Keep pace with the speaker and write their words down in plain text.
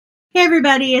Hey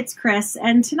everybody, it's Chris,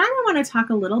 and tonight I want to talk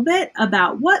a little bit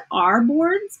about what are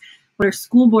boards, what are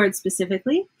school boards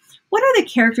specifically, what are the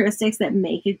characteristics that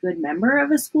make a good member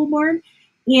of a school board,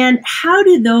 and how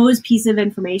do those pieces of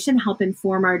information help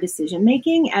inform our decision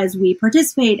making as we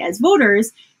participate as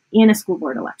voters in a school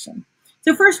board election.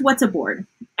 So first, what's a board?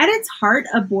 At its heart,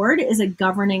 a board is a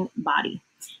governing body.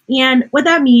 And what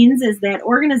that means is that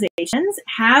organizations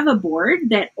have a board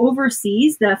that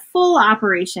oversees the full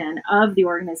operation of the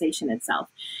organization itself.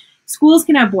 Schools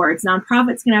can have boards,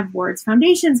 nonprofits can have boards,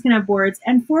 foundations can have boards,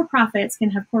 and for-profits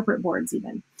can have corporate boards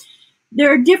even.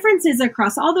 There are differences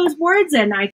across all those boards,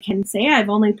 and I can say I've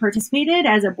only participated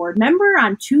as a board member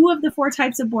on 2 of the 4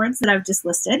 types of boards that I've just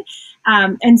listed.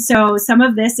 And so some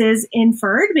of this is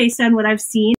inferred based on what I've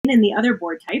seen in the other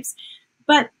board types.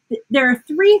 But there are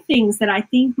 3 things that I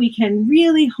think we can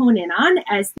really hone in on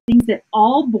as things that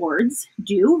all boards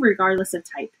do, regardless of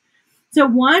type. So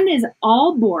one is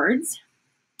all boards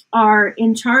are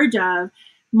in charge of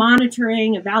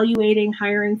monitoring, evaluating,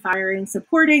 hiring, firing,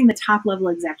 supporting the top level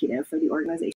executive for the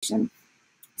organization.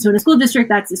 So in a school district,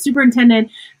 that's the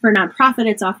superintendent. For a nonprofit,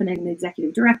 it's often an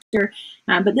executive director.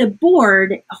 But the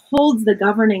board holds the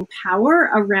governing power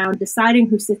around deciding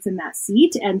who sits in that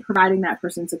seat and providing that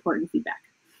person support and feedback.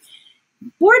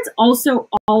 Boards also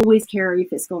always carry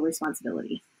fiscal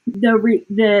responsibility.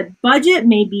 The budget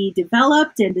may be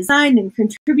developed and designed and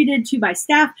contributed to by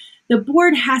staff. The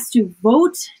board has to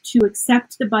vote to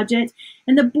accept the budget,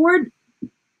 and the board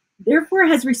therefore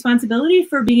has responsibility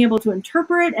for being able to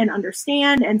interpret and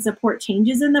understand and support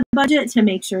changes in the budget to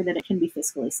make sure that it can be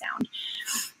fiscally sound.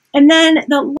 And then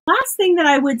the last thing that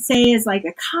I would say is like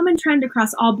a common trend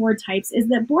across all board types is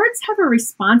that boards have a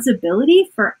responsibility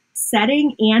for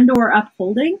setting and or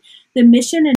upholding the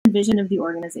mission and vision of the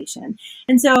organization.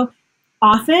 And so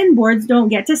often boards don't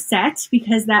get to set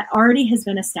because that already has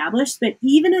been established, but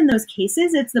even in those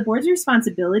cases, it's the board's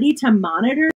responsibility to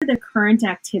monitor the current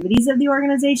activities of the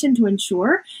organization to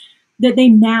ensure that they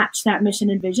match that mission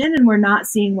and vision, and we're not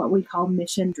seeing what we call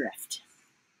mission drift.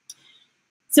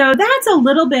 So that's a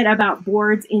little bit about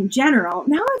boards in general.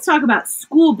 Now let's talk about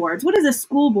school boards. What does a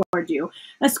school board do?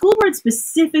 A school board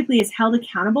specifically is held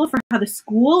accountable for how the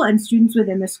school and students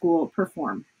within the school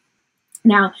perform.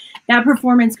 Now, that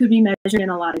performance could be measured in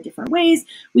a lot of different ways.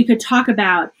 We could talk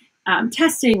about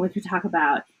testing. We could talk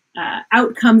about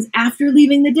outcomes after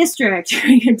leaving the district.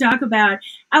 We could talk about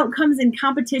outcomes in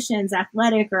competitions,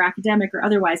 athletic or academic or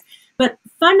otherwise. But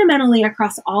fundamentally,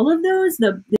 across all of those,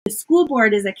 the school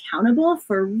board is accountable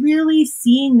for really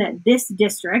seeing that this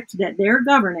district that they're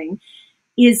governing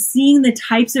is seeing the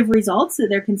types of results that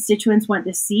their constituents want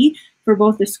to see for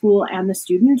both the school and the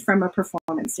student from a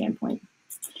performance standpoint.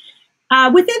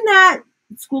 Within that,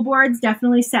 school boards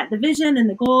definitely set the vision and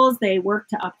the goals. They work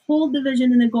to uphold the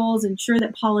vision and the goals, ensure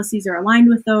that policies are aligned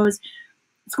with those.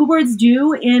 School boards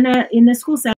do, in the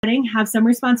school setting, have some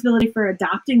responsibility for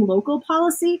adopting local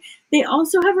policy. They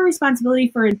also have a responsibility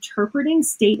for interpreting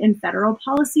state and federal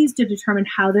policies to determine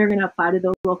how they're going to apply to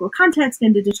the local context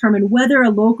and to determine whether a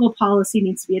local policy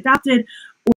needs to be adopted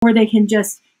or they can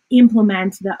just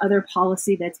implement the other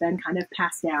policy that's been kind of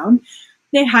passed down.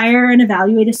 They hire and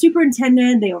evaluate a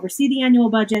superintendent, they oversee the annual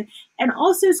budget, and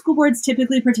also school boards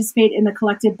typically participate in the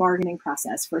collective bargaining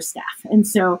process for staff. And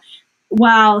so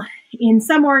while in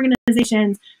some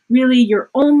organizations, really you're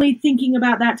only thinking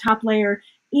about that top layer,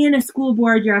 in a school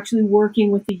board, you're actually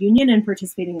working with the union and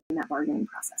participating in that bargaining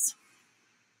process.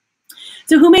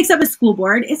 So who makes up a school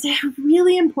board? It's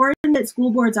really important that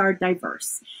school boards are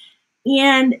diverse.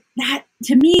 And that,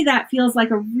 to me, that feels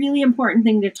like a really important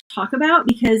thing to talk about,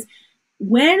 because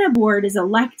when a board is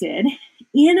elected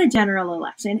in a general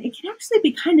election, it can actually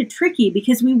be kind of tricky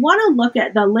because we want to look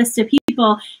at the list of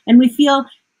people and we feel,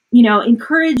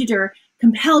 encouraged or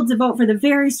compelled to vote for the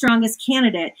very strongest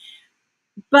candidate.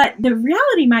 But the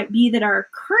reality might be that our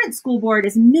current school board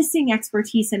is missing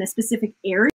expertise in a specific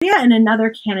area and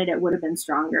another candidate would have been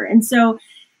stronger. And so,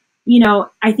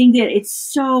 I think that it's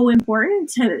so important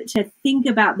to think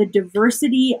about the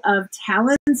diversity of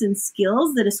talents and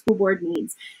skills that a school board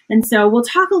needs. And so we'll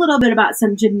talk a little bit about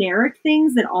some generic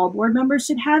things that all board members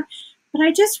should have. But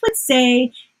I just would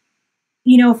say,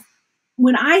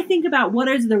 when I think about what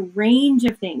is the range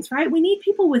of things, right? We need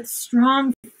people with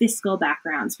strong fiscal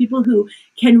backgrounds, people who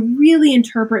can really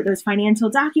interpret those financial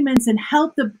documents and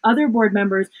help the other board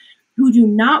members who do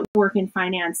not work in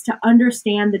finance to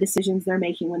understand the decisions they're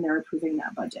making when they're approving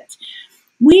that budget.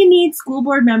 We need school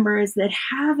board members that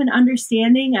have an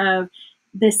understanding of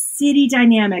the city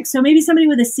dynamics. So maybe somebody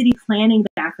with a city planning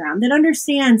background that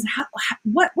understands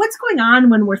what's going on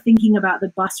when we're thinking about the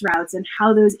bus routes and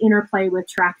how those interplay with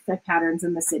traffic patterns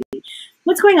in the city.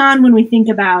 what's going on when we think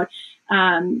about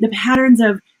the patterns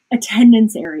of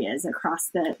attendance areas across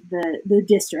the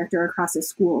district or across a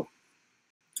school.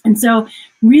 And so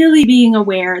really being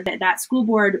aware that that school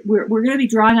board, we're going to be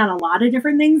drawing on a lot of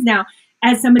different things. Now,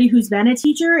 as somebody who's been a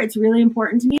teacher, it's really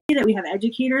important to me that we have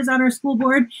educators on our school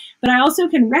board, but I also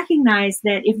can recognize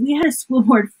that if we had a school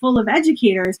board full of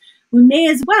educators, we may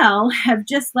as well have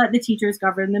just let the teachers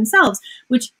govern themselves,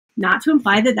 which, not to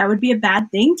imply that that would be a bad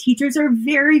thing. Teachers are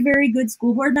very, very good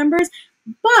school board members,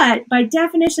 but by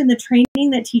definition, the training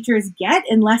that teachers get,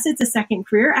 unless it's a second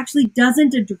career, actually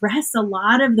doesn't address a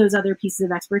lot of those other pieces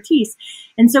of expertise.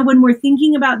 And so when we're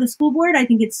thinking about the school board, I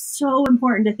think it's so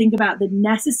important to think about the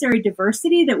necessary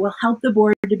diversity that will help the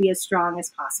board to be as strong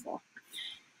as possible.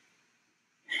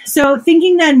 So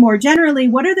thinking then more generally,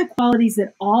 what are the qualities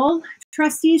that all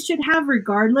trustees should have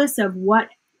regardless of what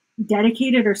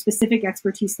dedicated or specific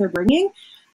expertise they're bringing?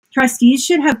 Trustees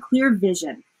should have clear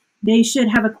vision. They should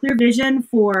have a clear vision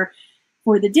for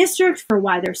the district, for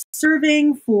why they're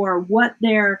serving, for what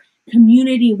their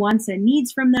community wants and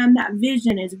needs from them. That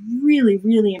vision is really,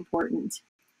 really important.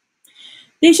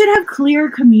 They should have clear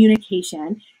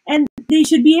communication, and they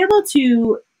should be able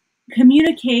to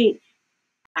communicate.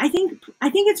 I think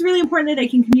it's really important that they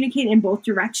can communicate in both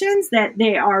directions, that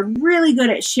they are really good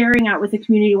at sharing out with the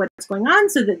community what's going on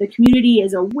so that the community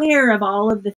is aware of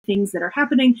all of the things that are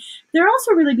happening. They're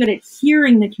also really good at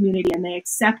hearing the community, and they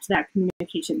accept that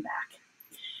communication back.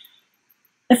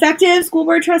 Effective school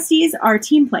board trustees are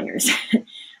team players.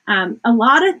 A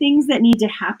lot of things that need to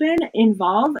happen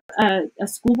involve a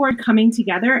school board coming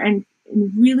together and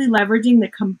really leveraging the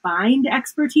combined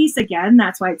expertise. Again,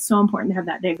 that's why it's so important to have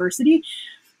that diversity.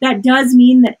 That does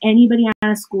mean that anybody on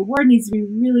a school board needs to be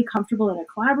really comfortable in a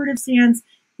collaborative stance.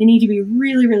 They need to be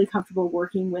really, really comfortable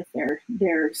working with their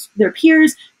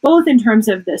peers, both in terms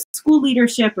of the school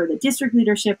leadership or the district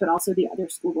leadership, but also the other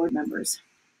school board members.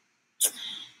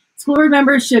 School board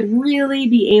members should really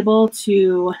be able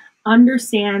to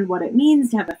understand what it means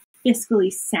to have a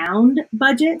fiscally sound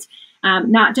budget.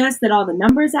 Not just that all the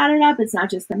numbers added up, it's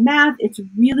not just the math, it's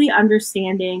really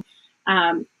understanding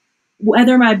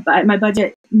whether my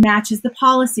budget matches the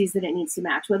policies that it needs to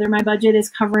match, whether my budget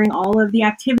is covering all of the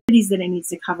activities that it needs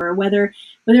to cover, whether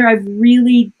I've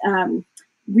really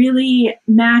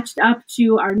matched up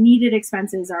to our needed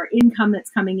expenses, our income that's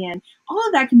coming in. All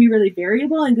of that can be really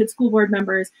variable, and good school board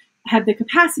members have the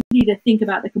capacity to think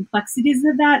about the complexities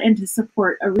of that and to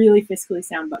support a really fiscally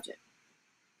sound budget.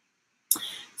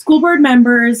 School board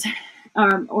members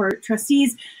or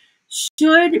trustees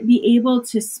should be able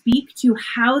to speak to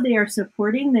how they are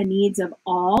supporting the needs of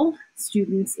all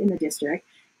students in the district.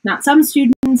 Not some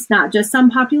students, not just some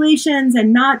populations,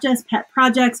 and not just pet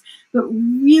projects, but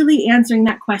really answering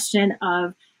that question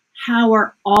of how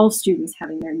are all students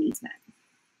having their needs met.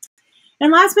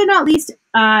 And last but not least,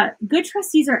 good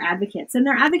trustees are advocates, and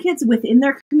they're advocates within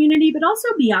their community, but also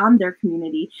beyond their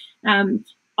community.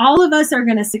 All of us are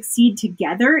going to succeed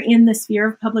together in the sphere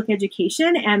of public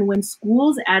education, and when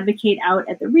schools advocate out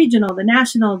at the regional, the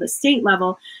national, the state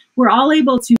level, we're all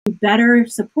able to better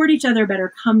support each other,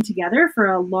 better come together for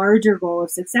a larger goal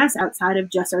of success outside of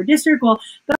just our district goal.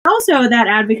 But also that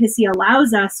advocacy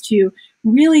allows us to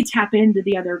really tap into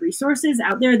the other resources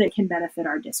out there that can benefit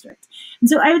our district. And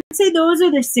so I would say those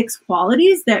are the 6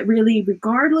 qualities that really,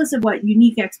 regardless of what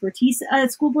unique expertise a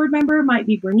school board member might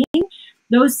be bringing,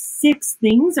 those 6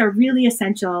 things are really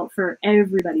essential for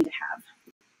everybody to have.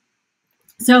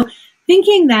 So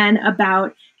thinking then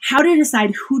about how to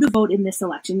decide who to vote in this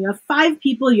election. You have 5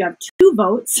 people, you have 2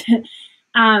 votes.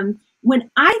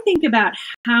 When I think about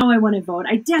how I want to vote,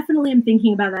 I definitely am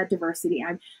thinking about that diversity.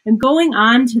 I'm going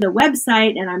on to the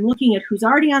website and I'm looking at who's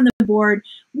already on the board.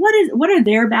 What are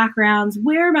their backgrounds?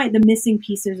 Where might the missing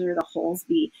pieces or the holes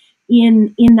be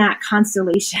in that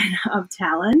constellation of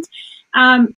talent?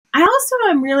 I also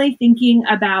am really thinking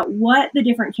about what the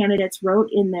different candidates wrote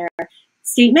in their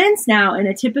statements. Now, in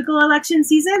a typical election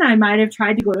season, I might have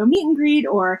tried to go to a meet and greet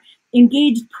or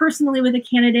engaged personally with a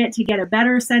candidate to get a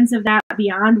better sense of that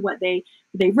beyond what they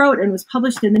wrote and was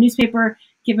published in the newspaper.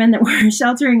 Given that we're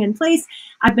sheltering in place,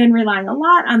 I've been relying a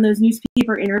lot on those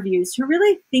newspaper interviews to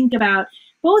really think about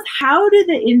both how do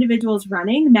the individuals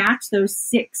running match those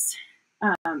 6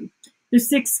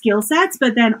 skill sets,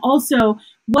 but then also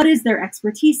what is their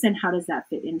expertise and how does that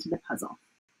fit into the puzzle?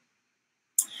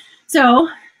 So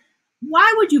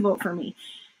why would you vote for me?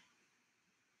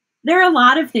 There are a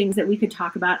lot of things that we could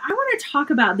talk about. I want to talk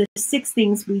about the 6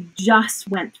 things we just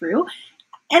went through.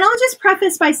 And I'll just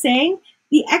preface by saying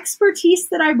The expertise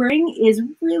that I bring is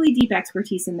really deep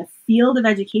expertise in the field of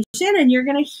education, and you're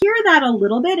going to hear that a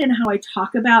little bit in how I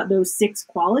talk about those 6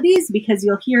 qualities, because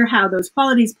you'll hear how those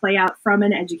qualities play out from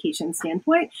an education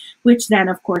standpoint, which then,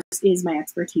 of course, is my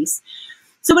expertise.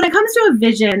 So when it comes to a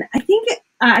vision, I think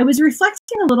I was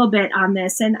reflecting a little bit on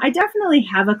this, and I definitely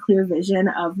have a clear vision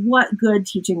of what good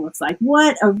teaching looks like,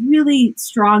 what a really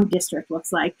strong district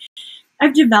looks like.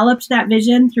 I've developed that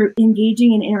vision through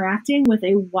engaging and interacting with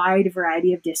a wide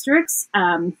variety of districts,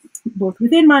 both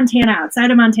within Montana,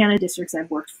 outside of Montana, districts I've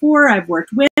worked for, I've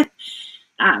worked with.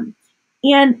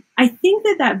 And I think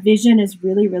that vision is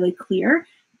really, really clear.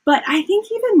 But I think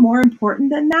even more important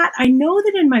than that, I know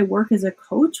that in my work as a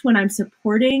coach, when I'm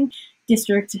supporting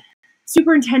district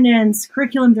superintendents,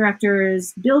 curriculum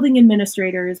directors, building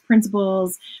administrators,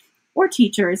 principals, or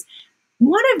teachers,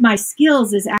 one of my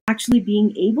skills is actually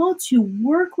being able to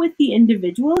work with the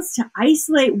individuals to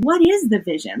isolate what is the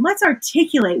vision. Let's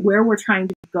articulate where we're trying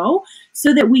to go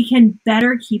so that we can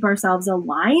better keep ourselves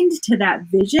aligned to that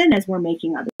vision as we're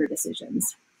making other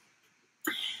decisions.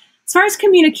 As far as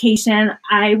communication,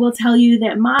 I will tell you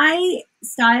that my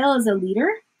style as a leader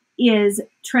is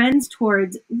trends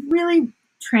towards really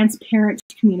transparent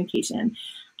communication.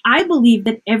 I believe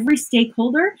that every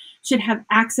stakeholder should have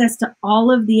access to all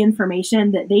of the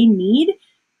information that they need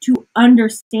to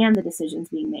understand the decisions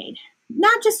being made.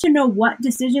 Not just to know what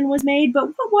decision was made, but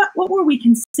what were we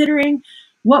considering?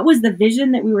 What was the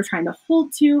vision that we were trying to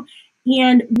hold to?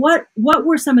 And what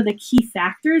were some of the key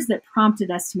factors that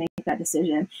prompted us to make that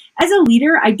decision? As a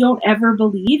leader, I don't ever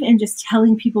believe in just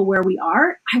telling people where we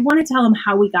are. I want to tell them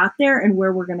how we got there and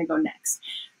where we're going to go next.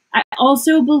 I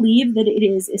also believe that it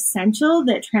is essential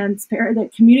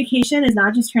that communication is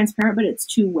not just transparent, but it's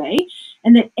two-way,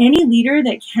 and that any leader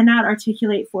that cannot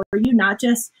articulate for you not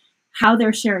just how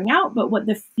they're sharing out, but what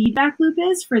the feedback loop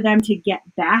is for them to get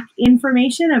back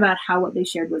information about how what they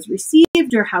shared was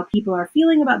received or how people are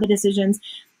feeling about the decisions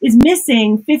is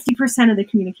missing 50% of the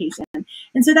communication.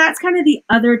 And so that's kind of the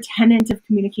other tenet of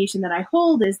communication that I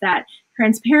hold, is that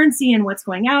transparency in what's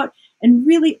going out and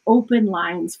really open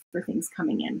lines for things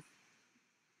coming in.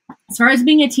 As far as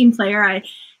being a team player,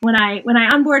 when I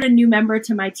onboard a new member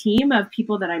to my team of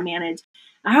people that I manage,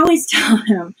 I always tell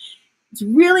them it's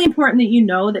really important that you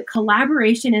know that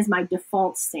collaboration is my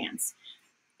default stance.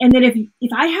 And that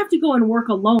if I have to go and work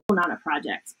alone on a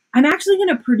project, I'm actually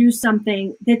going to produce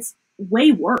something that's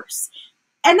way worse.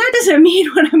 And that doesn't mean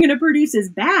what I'm going to produce is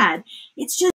bad.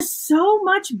 It's just so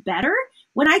much better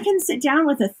when I can sit down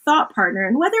with a thought partner,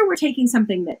 and whether we're taking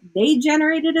something that they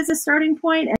generated as a starting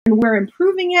point and we're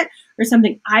improving it, or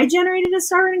something I generated as a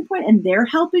starting point and they're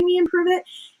helping me improve it,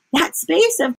 that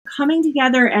space of coming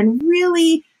together and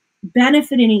really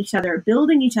benefiting each other,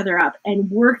 building each other up,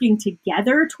 and working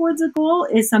together towards a goal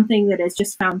is something that is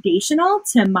just foundational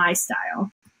to my style.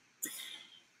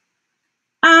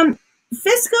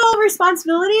 Fiscal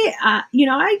responsibility, I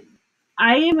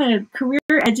am a career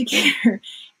educator,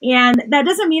 and that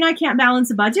doesn't mean I can't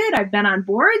balance a budget. I've been on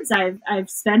boards. I've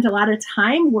spent a lot of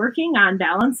time working on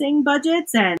balancing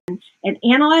budgets and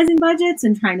analyzing budgets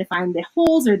and trying to find the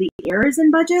holes or the errors in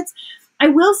budgets. I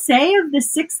will say, of the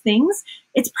 6 things,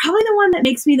 it's probably the one that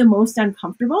makes me the most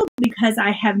uncomfortable, because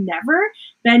I have never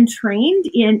been trained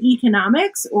in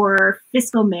economics or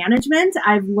fiscal management.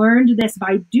 I've learned this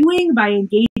by doing, by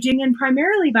engaging, and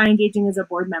primarily by engaging as a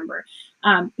board member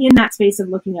in that space of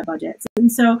looking at budgets.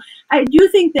 And so I do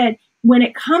think that when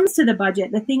it comes to the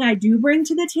budget, the thing I do bring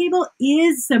to the table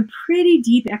is some pretty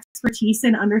deep expertise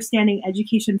in understanding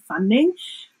education funding.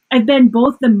 I've been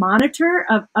both the monitor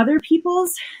of other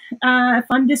people's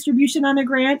fund distribution on a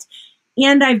grant,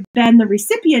 and I've been the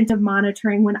recipient of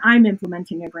monitoring when I'm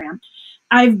implementing a grant.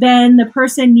 I've been the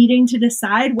person needing to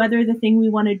decide whether the thing we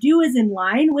want to do is in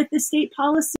line with the state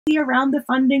policy around the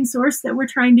funding source that we're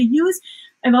trying to use.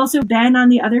 I've also been on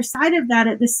the other side of that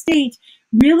at the state,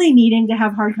 really needing to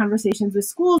have hard conversations with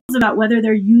schools about whether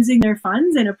they're using their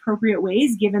funds in appropriate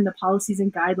ways given the policies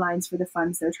and guidelines for the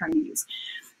funds they're trying to use.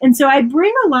 And so I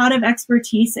bring a lot of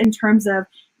expertise in terms of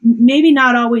maybe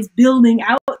not always building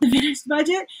out the finished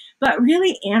budget, but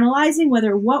really analyzing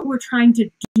whether what we're trying to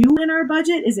do in our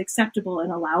budget is acceptable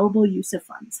and allowable use of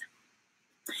funds.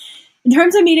 In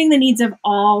terms of meeting the needs of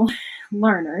all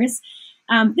learners,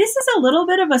 this is a little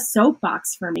bit of a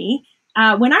soapbox for me.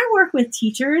 When I work with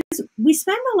teachers, we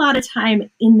spend a lot of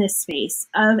time in this space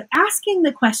of asking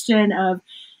the question of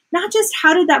not just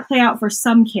how did that play out for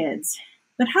some kids,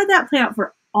 but how did that play out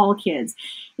for all kids?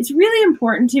 It's really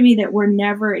important to me that we're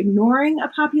never ignoring a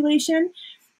population.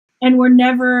 and we're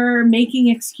never making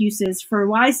excuses for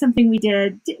why something we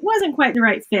did wasn't quite the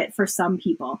right fit for some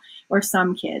people or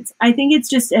some kids. I think it's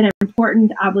just an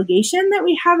important obligation that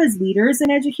we have as leaders in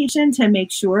education to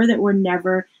make sure that we're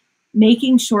never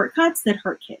making shortcuts that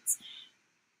hurt kids.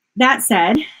 That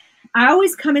said, I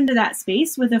always come into that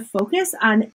space with a focus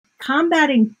on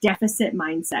combating deficit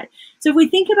mindset. So if we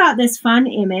think about this fun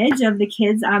image of the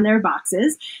kids on their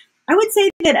boxes, I would say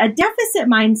that a deficit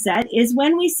mindset is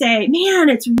when we say, man,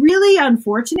 it's really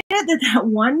unfortunate that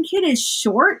one kid is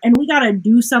short and we got to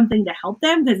do something to help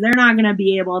them because they're not going to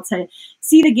be able to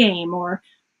see the game or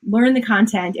learn the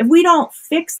content if we don't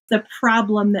fix the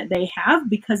problem that they have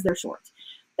because they're short.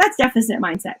 That's deficit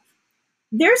mindset.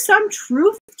 There's some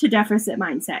truth to deficit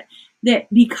mindset, that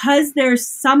because there's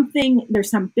some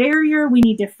barrier we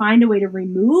need to find a way to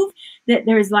remove, that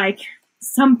there's like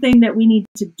something that we need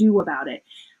to do about it.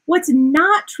 What's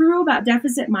not true about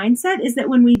deficit mindset is that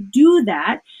when we do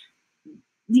that,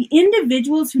 the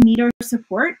individuals who need our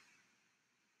support,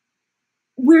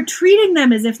 we're treating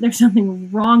them as if there's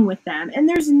something wrong with them, and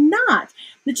there's not.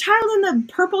 The child in the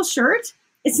purple shirt,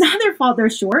 it's not their fault they're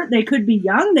short. They could be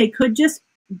young. They could just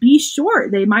be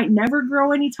short. They might never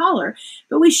grow any taller.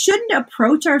 But we shouldn't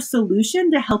approach our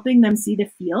solution to helping them see the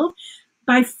field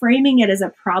by framing it as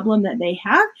a problem that they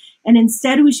have. And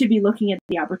instead, we should be looking at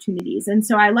the opportunities. And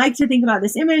so I like to think about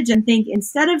this image and think,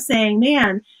 instead of saying,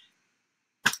 man,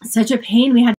 such a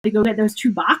pain we had to go get those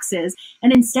 2 boxes,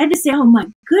 and instead to say, oh my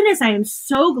goodness, I am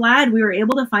so glad we were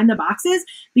able to find the boxes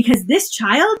because this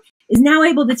child is now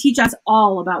able to teach us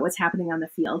all about what's happening on the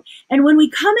field. And when we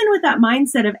come in with that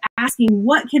mindset of asking,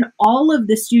 what can all of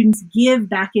the students give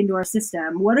back into our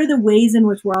system? What are the ways in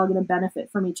which we're all going to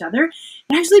benefit from each other?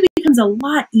 It actually becomes a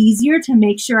lot easier to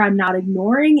make sure I'm not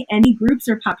ignoring any groups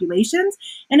or populations.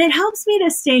 And it helps me to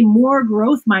stay more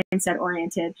growth mindset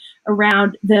oriented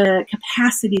around the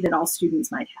capacity that all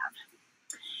students might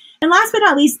have. And last but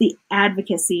not least, the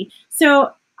advocacy.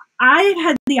 So I've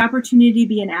had the opportunity to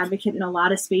be an advocate in a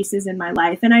lot of spaces in my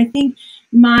life. And I think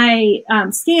my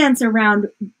stance around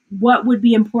what would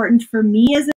be important for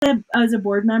me as a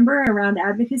board member around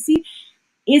advocacy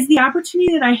is the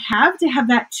opportunity that I have to have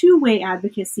that two-way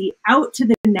advocacy out to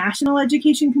the national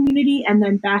education community and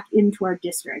then back into our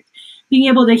district. Being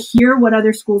able to hear what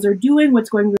other schools are doing,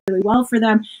 what's going really well for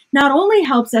them, not only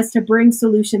helps us to bring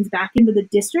solutions back into the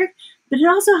district, but it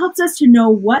also helps us to know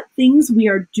what things we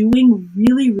are doing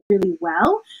really, really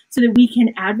well so that we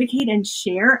can advocate and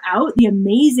share out the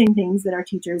amazing things that our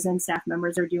teachers and staff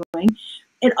members are doing.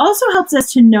 It also helps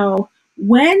us to know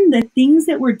when the things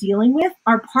that we're dealing with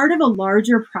are part of a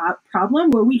larger problem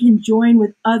where we can join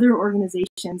with other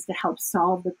organizations to help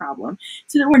solve the problem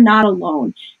so that we're not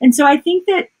alone. And so I think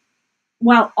that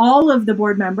while all of the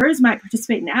board members might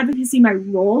participate in advocacy, my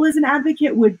role as an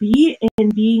advocate would be in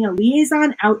being a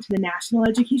liaison out to the national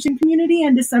education community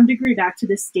and to some degree back to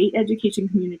the state education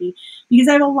community, because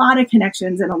I have a lot of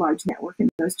connections and a large network in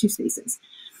those two spaces.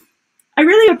 I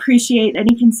really appreciate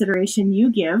any consideration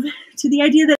you give to the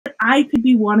idea that I could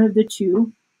be one of the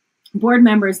two board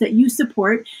members that you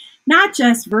support, not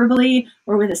just verbally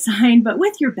or with a sign, but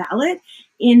with your ballot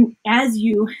as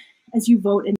you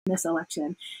vote in this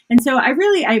election. And so I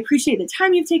appreciate the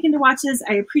time you've taken to watch this.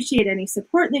 I appreciate any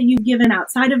support that you've given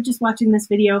outside of just watching this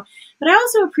video, but I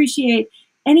also appreciate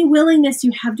any willingness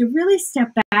you have to really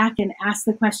step back and ask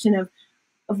the question of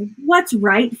what's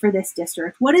right for this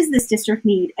district. What does this district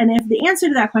need? And if the answer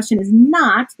to that question is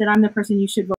not that I'm the person you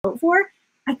should vote for,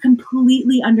 I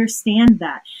completely understand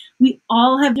that. We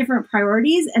all have different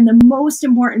priorities, and the most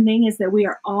important thing is that we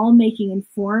are all making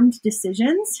informed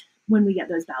decisions when we get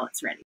those ballots ready.